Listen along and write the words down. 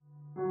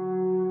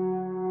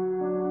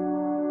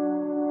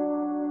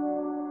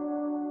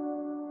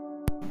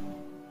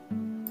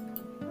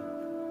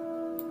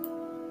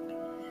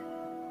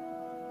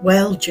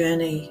Whale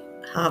Journey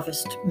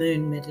Harvest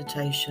Moon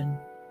Meditation.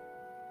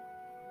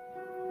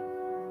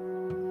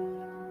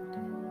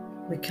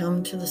 We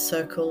come to the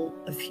circle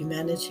of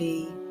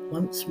humanity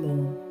once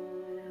more,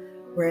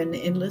 where an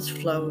endless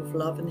flow of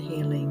love and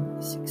healing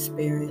is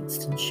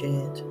experienced and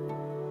shared.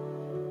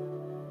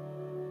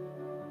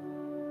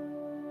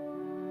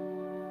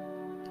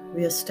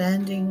 We are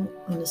standing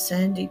on a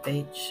sandy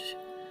beach,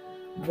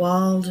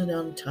 wild and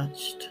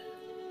untouched,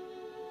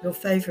 your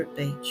favourite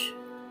beach,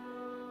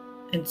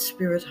 and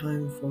spirit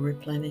home for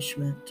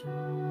replenishment.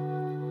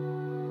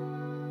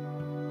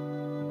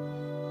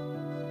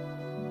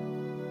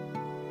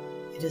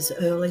 It is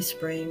early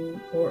spring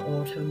or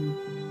autumn.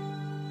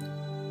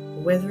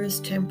 The weather is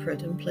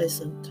temperate and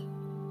pleasant.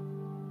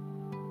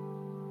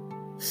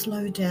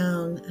 Slow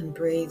down and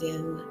breathe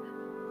in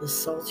the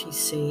salty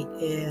sea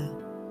air,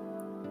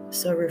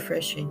 so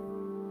refreshing.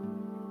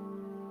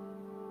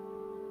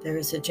 There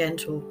is a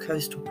gentle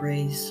coastal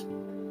breeze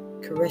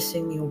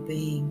caressing your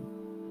being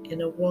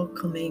in a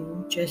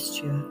welcoming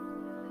gesture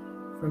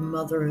from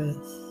Mother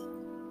Earth,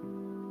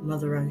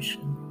 Mother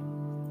Ocean.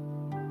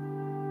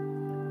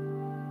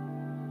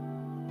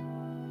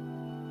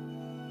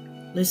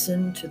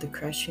 Listen to the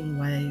crashing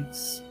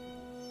waves.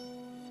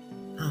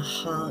 Our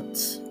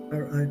hearts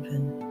are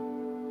open.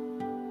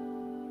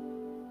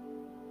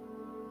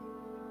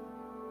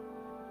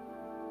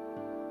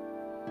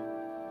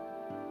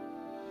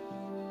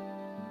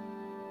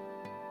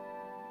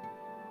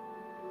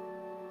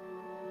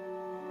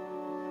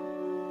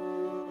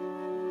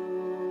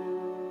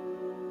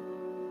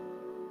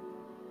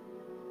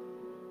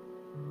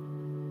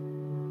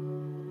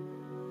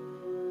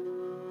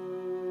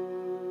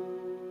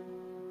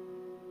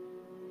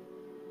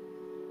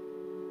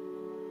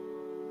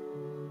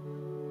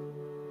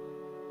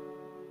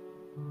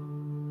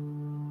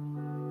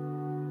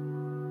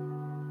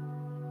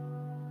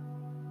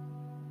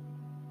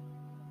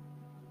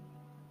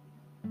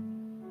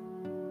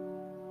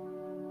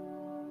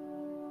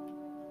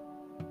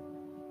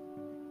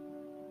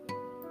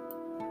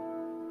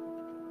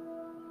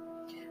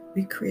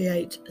 We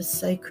create a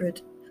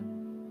sacred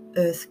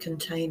earth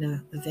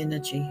container of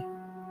energy,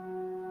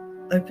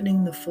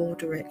 opening the four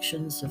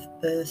directions of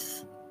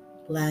earth,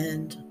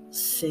 land,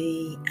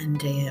 sea, and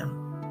air.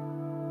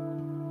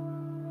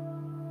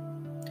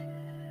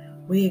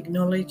 We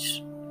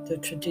acknowledge the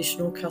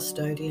traditional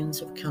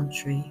custodians of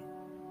country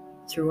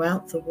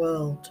throughout the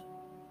world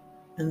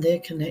and their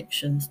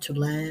connections to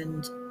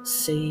land,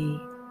 sea,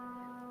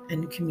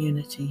 and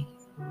community.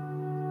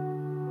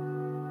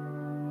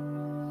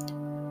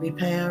 We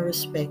pay our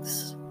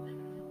respects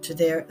to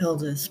their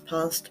elders,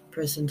 past,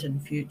 present, and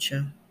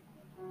future.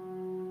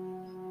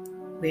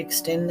 We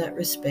extend that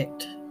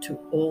respect to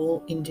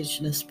all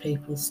Indigenous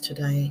peoples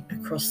today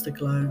across the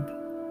globe.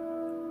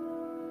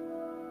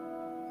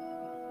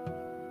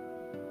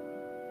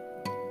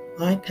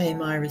 I pay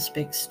my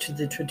respects to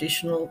the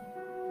traditional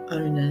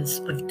owners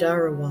of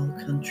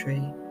Dharawal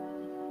country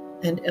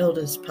and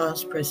elders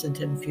past,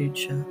 present, and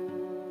future,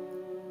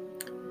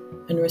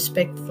 and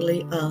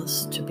respectfully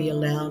ask to be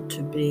allowed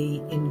to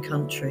be in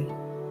country.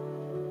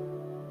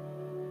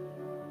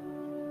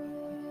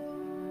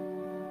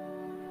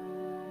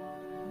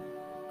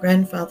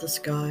 Grandfather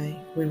Sky,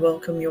 we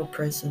welcome your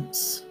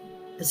presence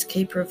as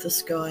keeper of the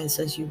skies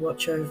as you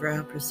watch over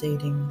our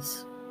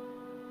proceedings.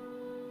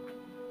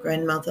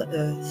 Grandmother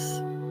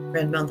Earth,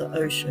 Grandmother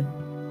Ocean,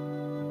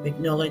 we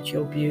acknowledge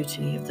your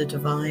beauty of the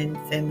divine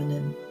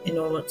feminine in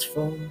all its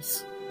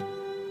forms.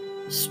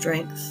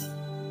 Strength,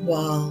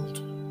 wild,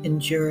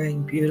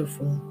 enduring,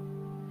 beautiful.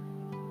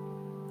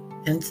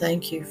 And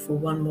thank you for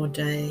one more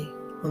day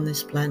on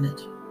this planet.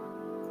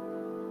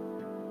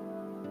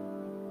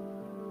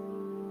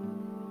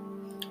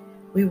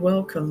 We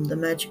welcome the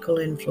magical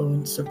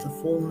influence of the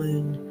full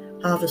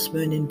moon, harvest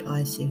moon in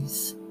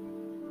Pisces.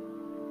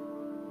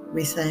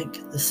 We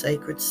thank the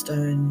sacred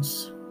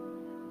stones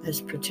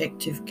as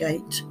protective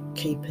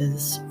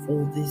gatekeepers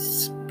for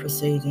these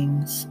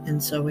proceedings,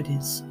 and so it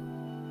is.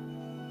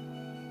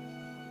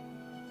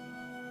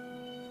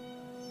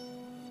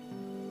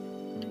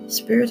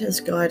 Spirit has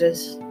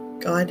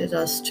guided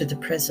us to the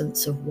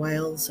presence of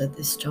whales at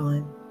this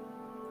time.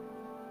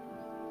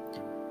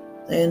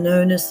 They are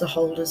known as the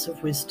holders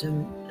of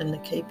wisdom and the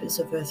keepers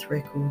of earth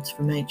records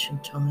from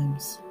ancient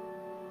times.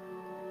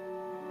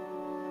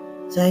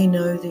 They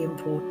know the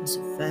importance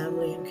of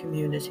family and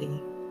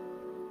community,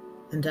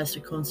 and as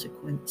a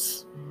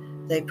consequence,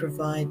 they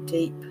provide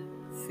deep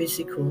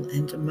physical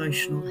and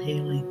emotional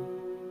healing,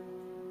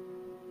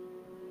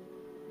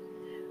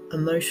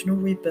 emotional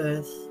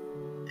rebirth,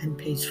 and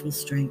peaceful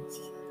strength.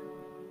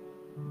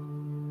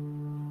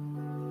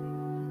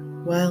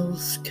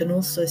 Whales can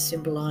also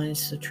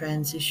symbolize the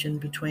transition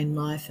between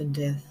life and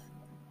death,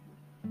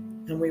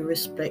 and we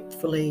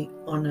respectfully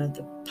honour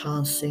the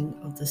passing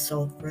of the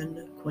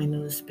Sovereign Queen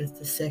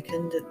Elizabeth II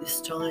at this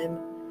time,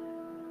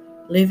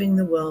 leaving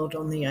the world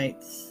on the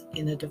 8th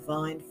in a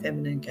divine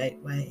feminine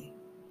gateway,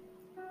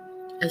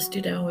 as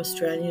did our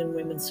Australian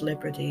women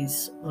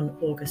celebrities on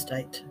August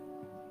 8.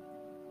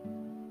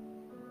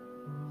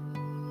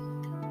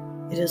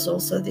 It is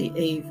also the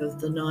eve of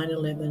the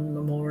 9/11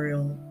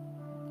 memorial,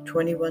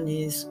 21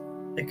 years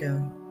ago.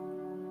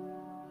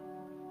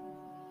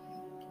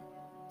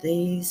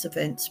 These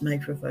events may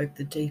provoke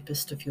the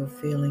deepest of your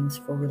feelings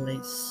for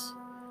release,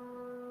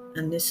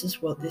 and this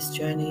is what this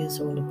journey is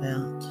all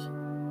about.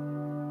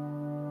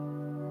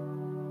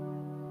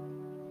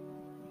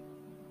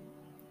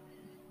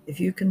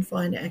 If you can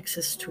find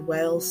access to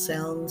whale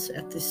sounds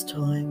at this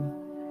time,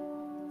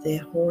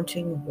 their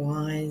haunting,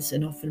 wise,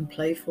 and often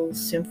playful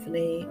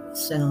symphony of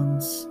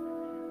sounds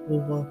will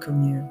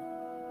welcome you.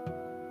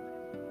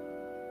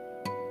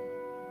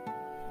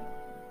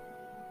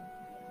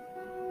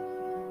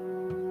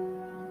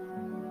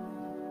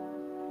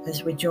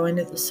 As we join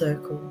at the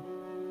circle,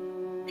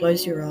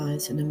 close your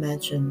eyes and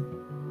imagine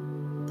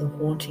the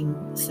haunting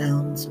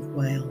sounds of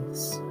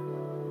whales.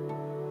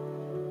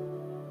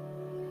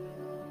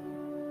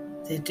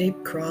 Their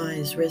deep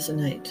cries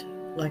resonate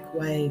like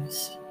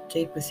waves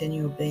deep within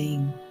your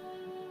being.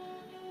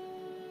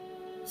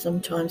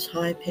 Sometimes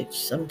high-pitched,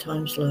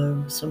 sometimes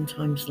low,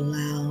 sometimes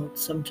loud,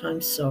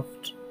 sometimes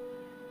soft,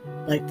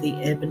 like the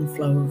ebb and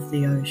flow of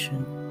the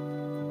ocean.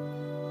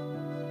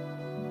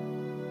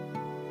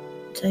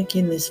 Take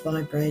in this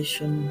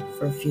vibration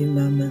for a few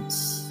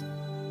moments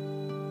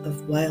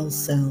of whale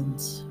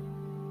sounds.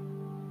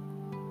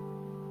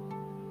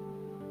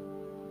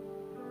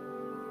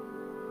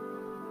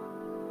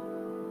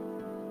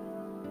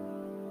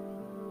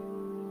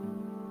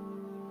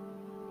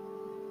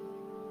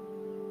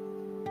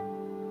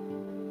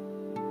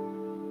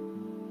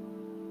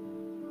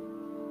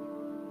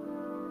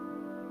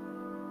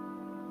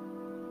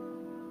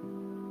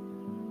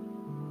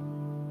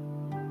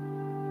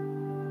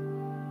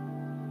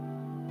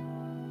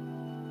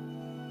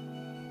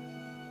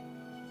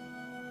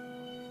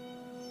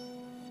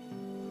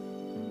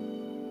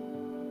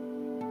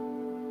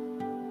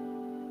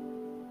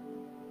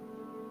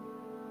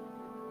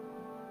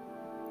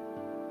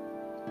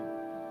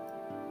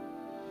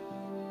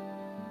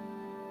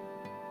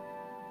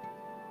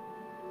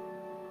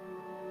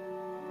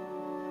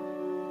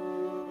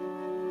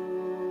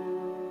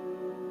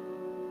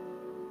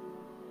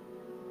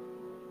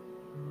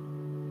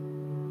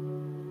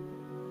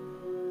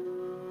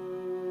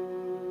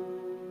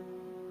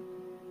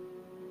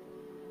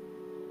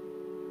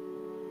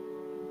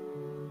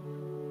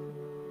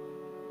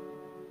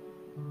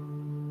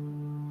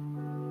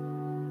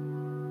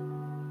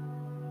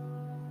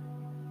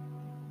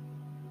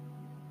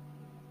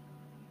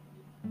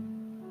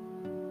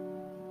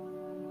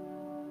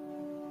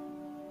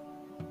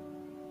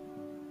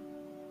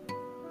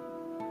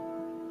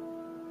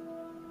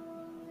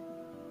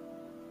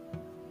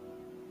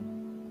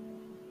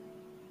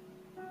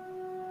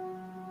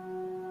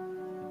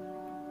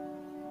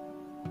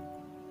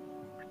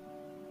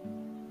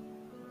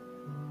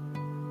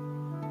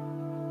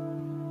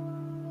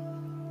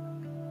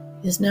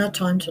 It is now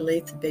time to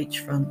leave the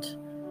beachfront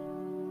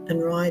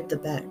and ride the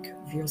back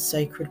of your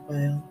sacred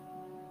whale.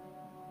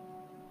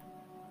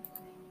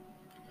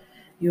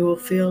 You will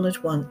feel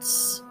at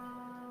once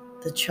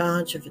the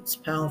charge of its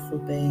powerful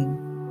being.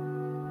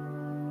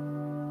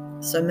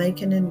 So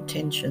make an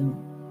intention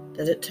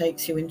that it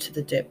takes you into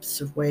the depths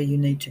of where you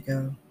need to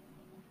go.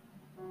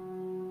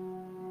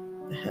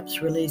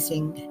 Perhaps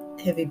releasing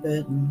heavy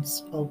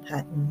burdens, old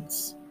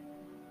patterns,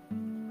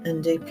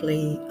 and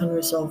deeply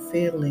unresolved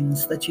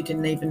feelings that you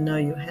didn't even know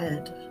you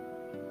had.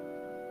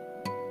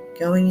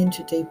 Going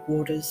into deep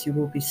waters, you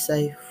will be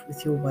safe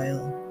with your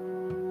whale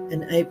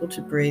and able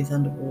to breathe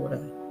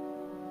underwater.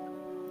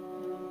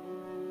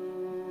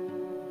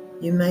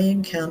 You may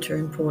encounter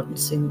important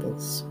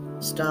symbols: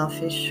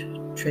 starfish,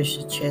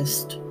 treasure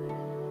chest,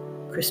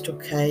 crystal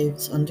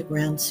caves,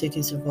 underground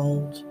cities of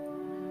old.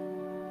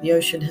 The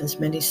ocean has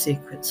many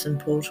secrets and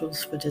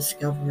portals for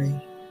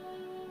discovery.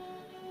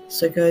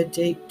 So go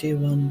deep, dear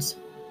ones,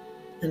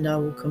 and I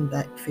will come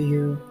back for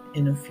you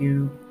in a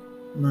few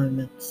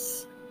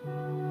moments.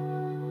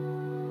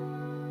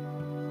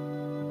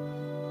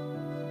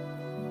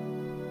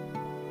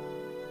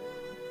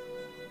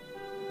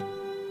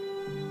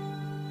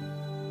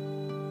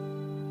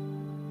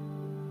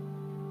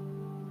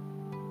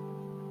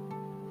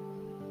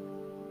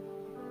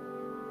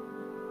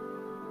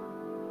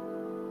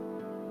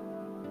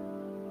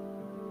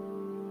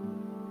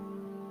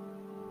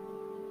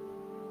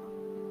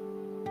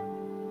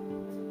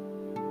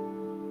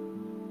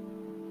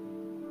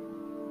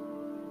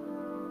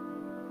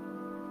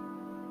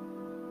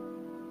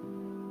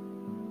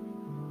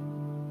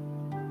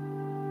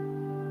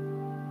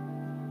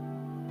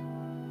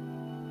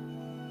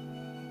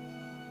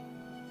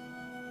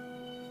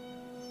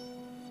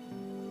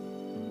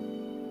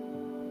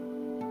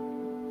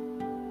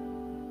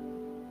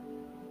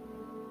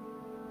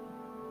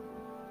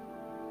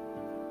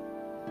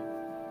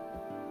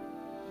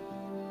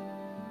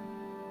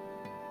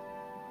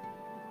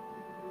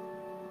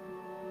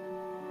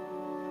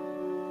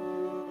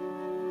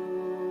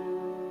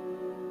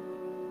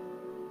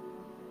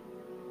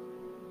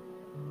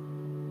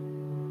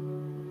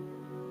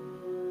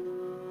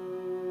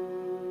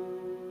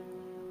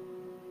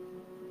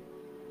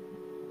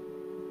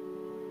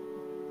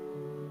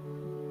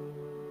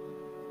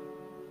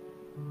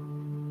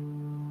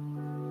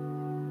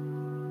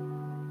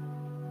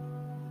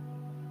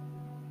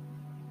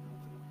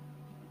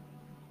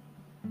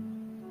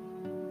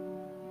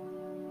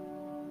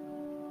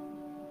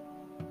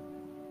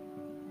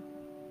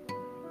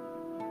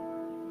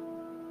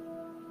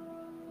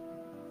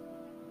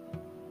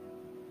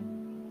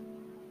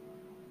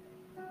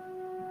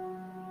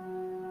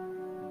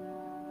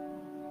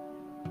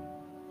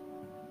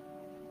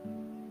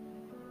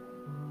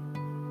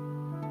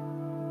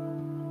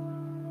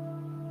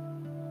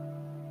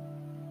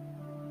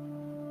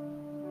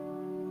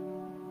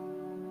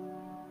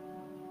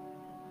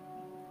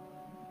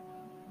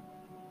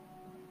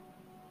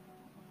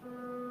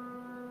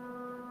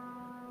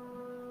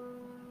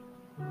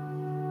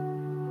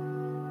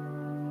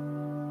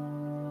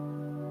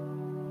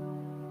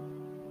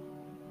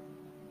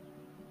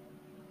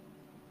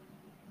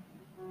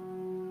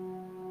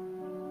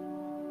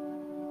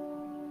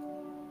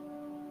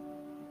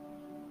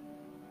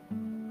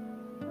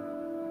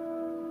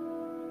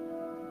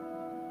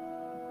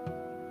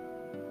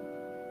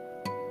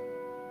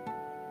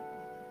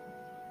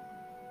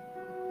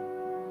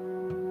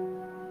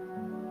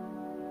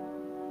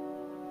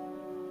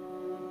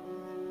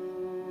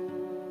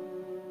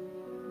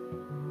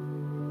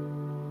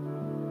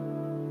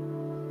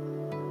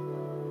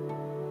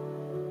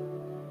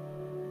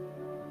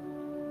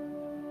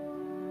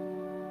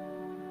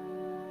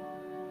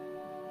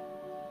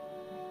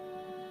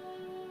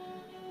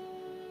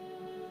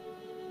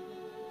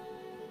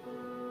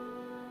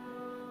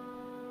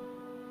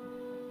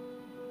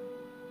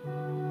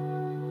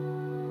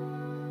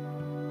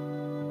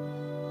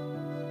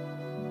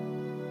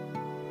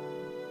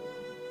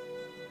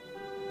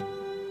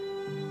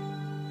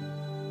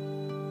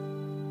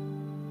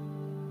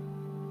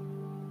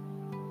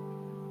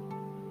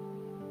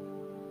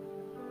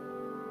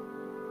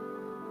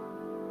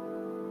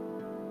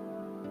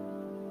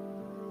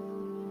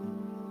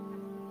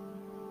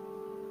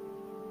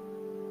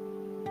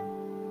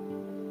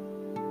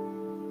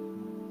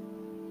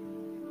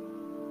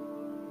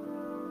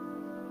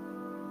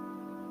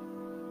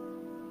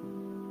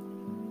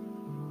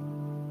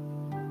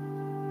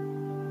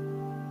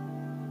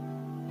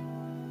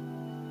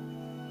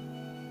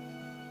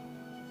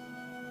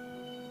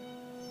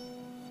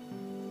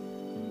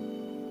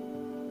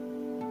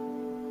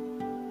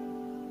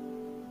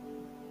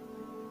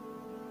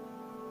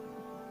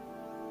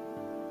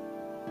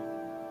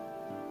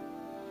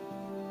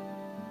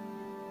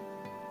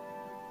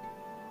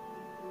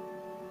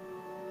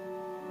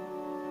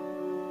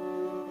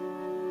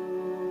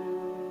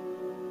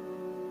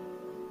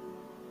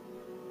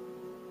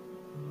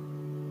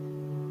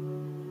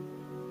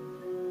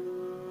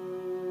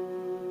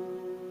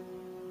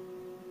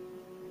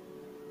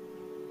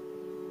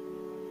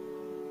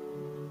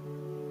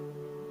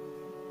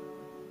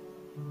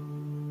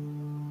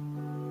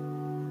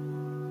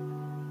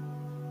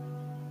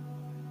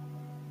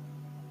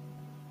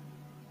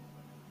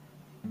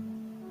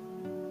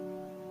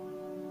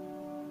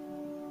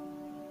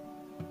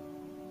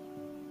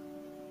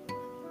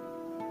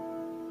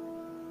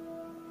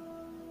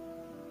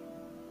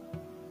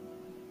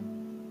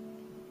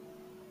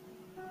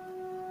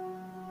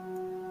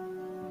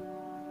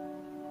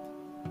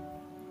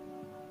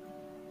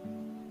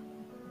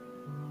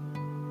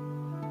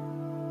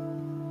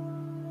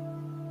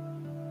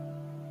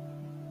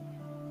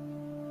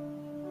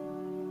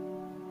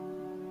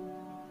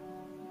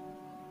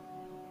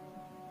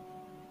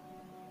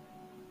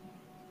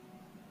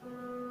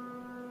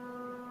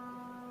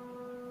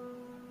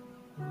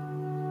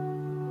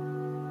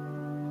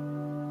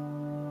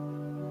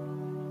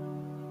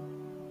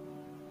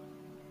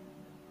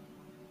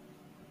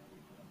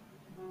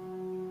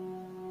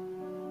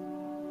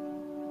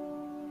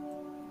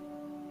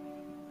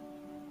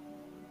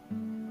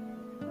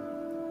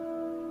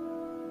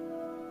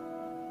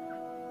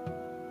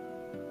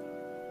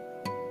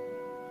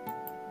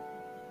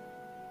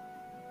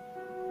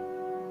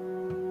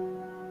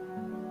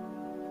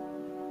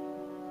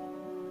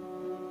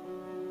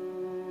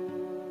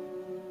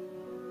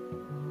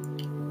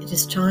 It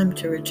is time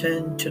to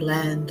return to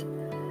land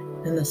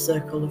and the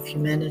circle of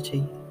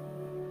humanity.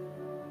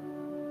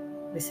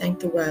 We thank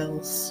the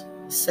whales,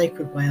 the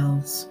sacred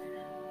whales,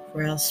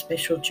 for our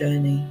special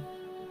journey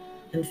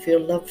and feel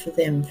love for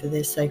them for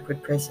their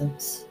sacred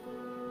presence.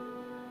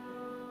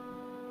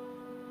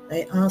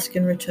 They ask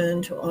in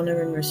return to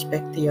honour and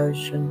respect the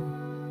ocean,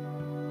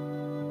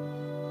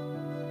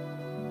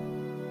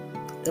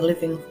 the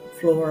living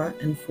flora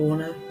and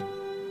fauna,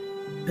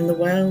 and the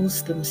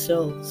whales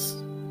themselves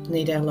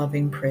need our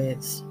loving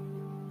prayers.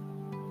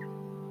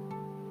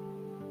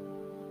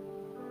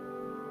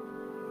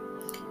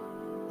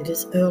 It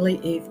is early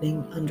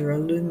evening under a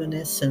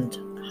luminescent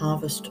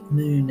harvest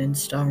moon and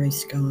starry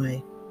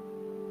sky.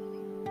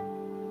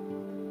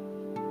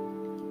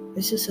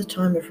 This is a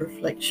time of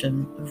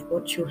reflection of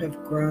what you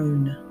have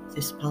grown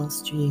this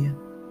past year.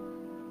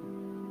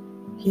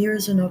 Here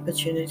is an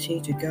opportunity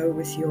to go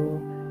with your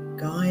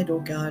guide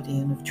or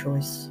guardian of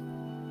choice.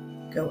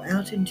 Go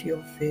out into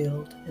your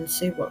field and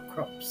see what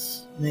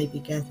crops may be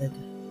gathered.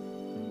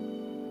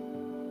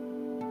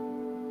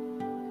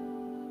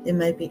 There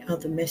may be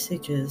other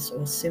messages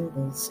or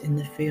symbols in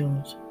the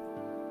field.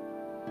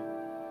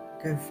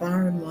 Go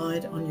far and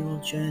wide on your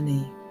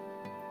journey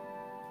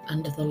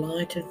under the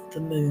light of the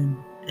moon,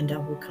 and I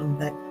will come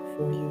back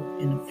for you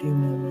in a few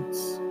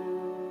moments.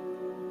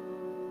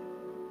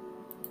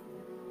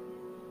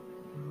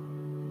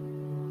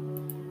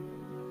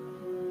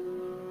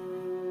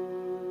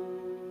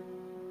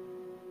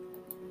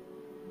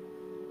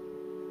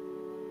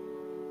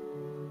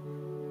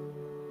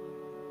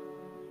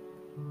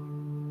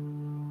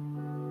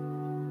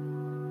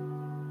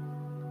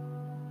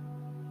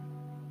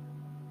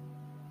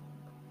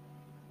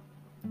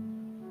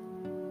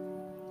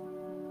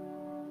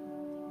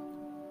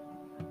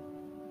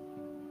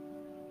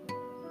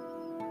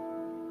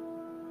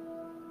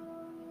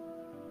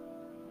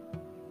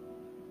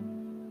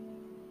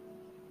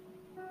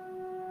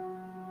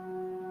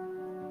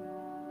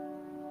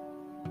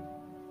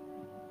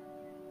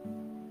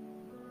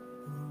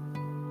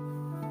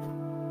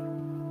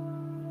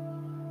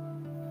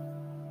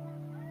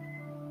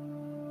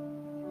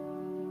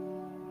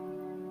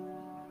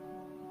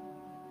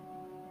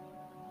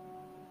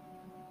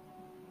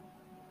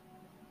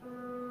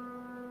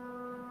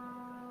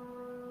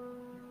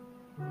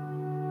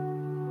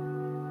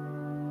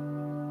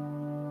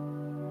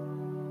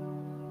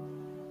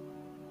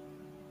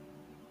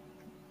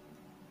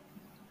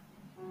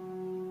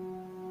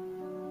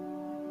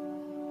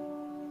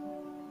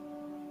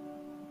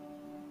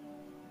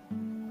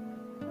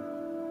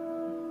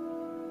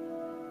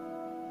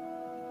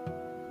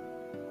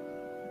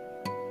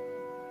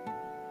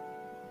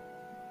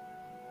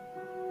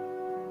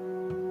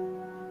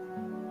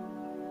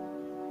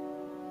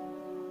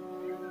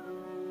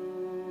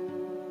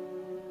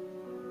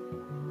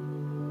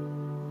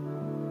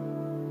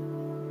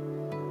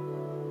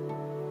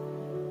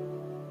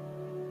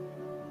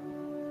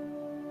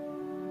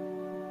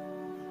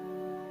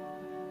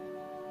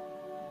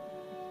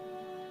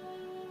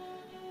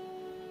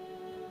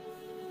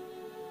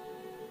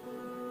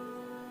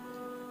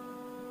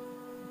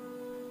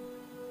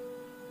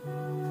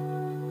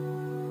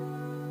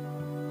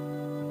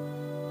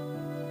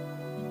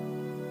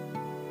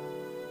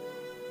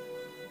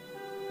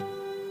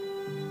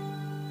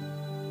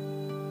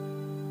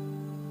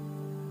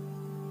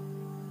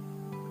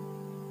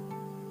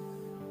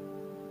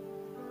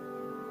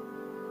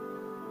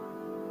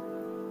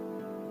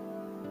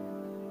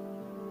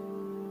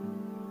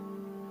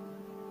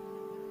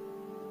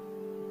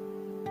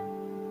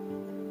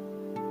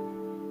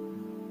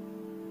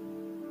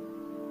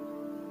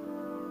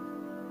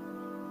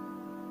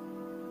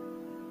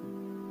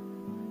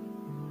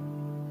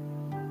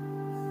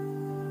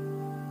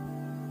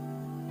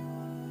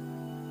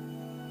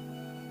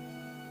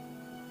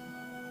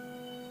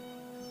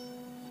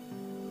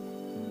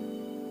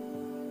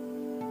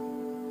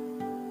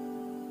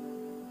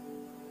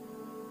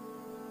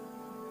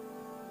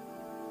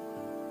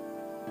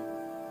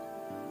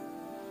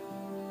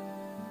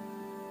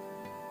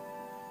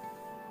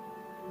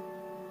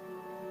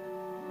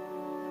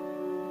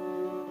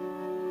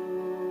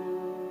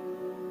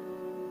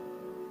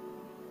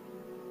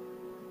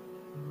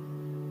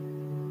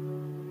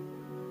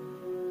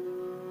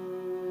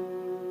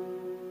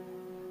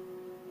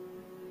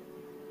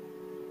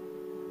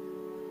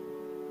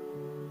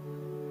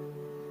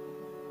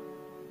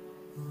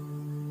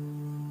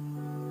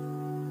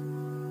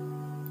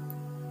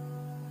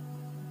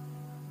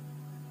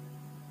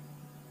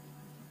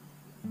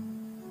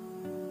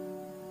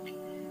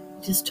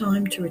 It is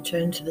time to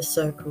return to the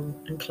circle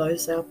and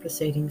close our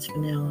proceedings for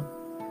now,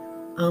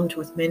 armed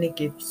with many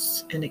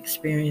gifts and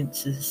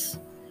experiences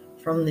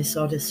from this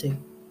Odyssey.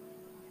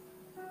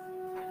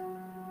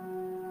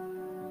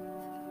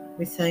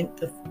 We thank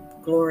the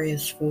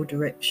glorious four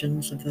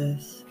directions of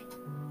Earth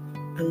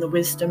and the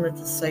wisdom of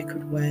the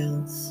sacred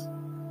whales.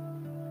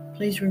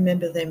 Please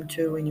remember them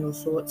too in your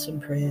thoughts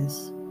and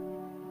prayers,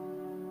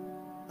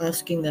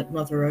 asking that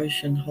Mother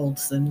Ocean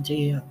holds them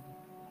dear.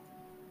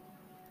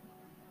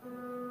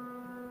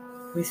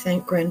 We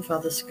thank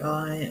Grandfather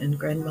Sky and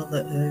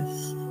Grandmother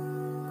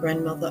Earth,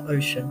 Grandmother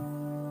Ocean.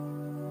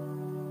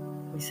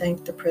 We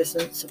thank the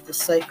presence of the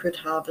sacred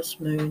harvest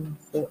moon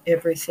for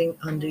everything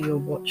under your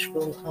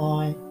watchful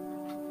eye.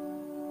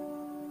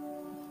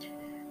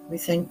 We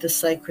thank the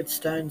sacred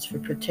stones for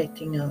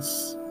protecting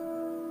us.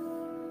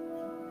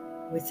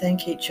 We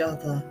thank each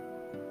other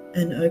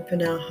and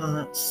open our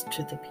hearts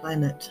to the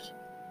planet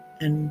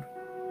and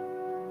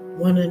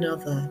one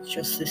another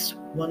just this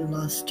one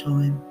last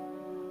time.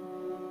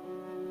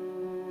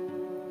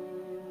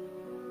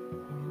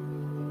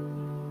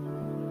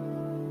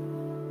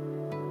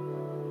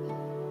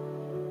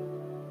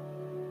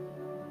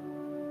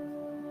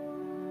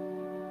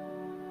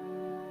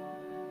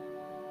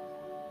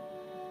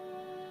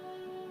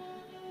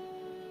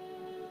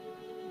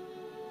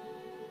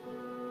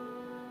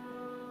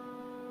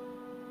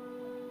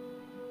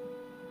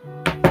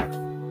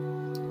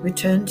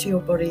 Return to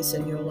your bodies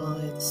and your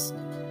lives,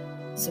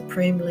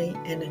 supremely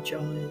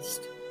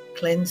energized,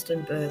 cleansed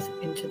and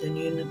birthed into the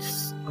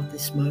newness of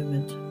this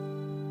moment.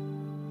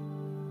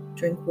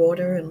 Drink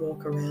water and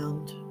walk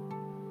around.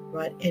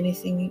 Write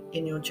anything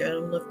in your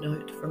journal of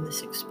note from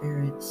this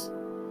experience,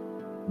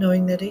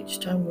 knowing that each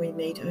time we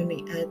meet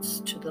only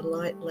adds to the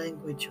light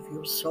language of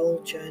your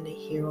soul journey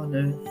here on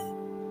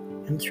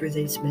earth and through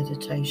these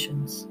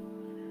meditations.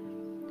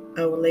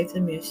 I will leave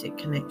the music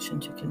connection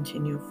to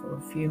continue for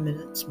a few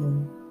minutes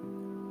more.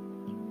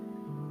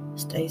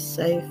 Stay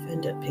safe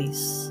and at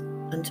peace.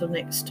 Until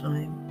next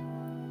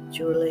time,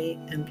 Julie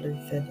and Blue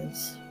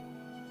Feathers.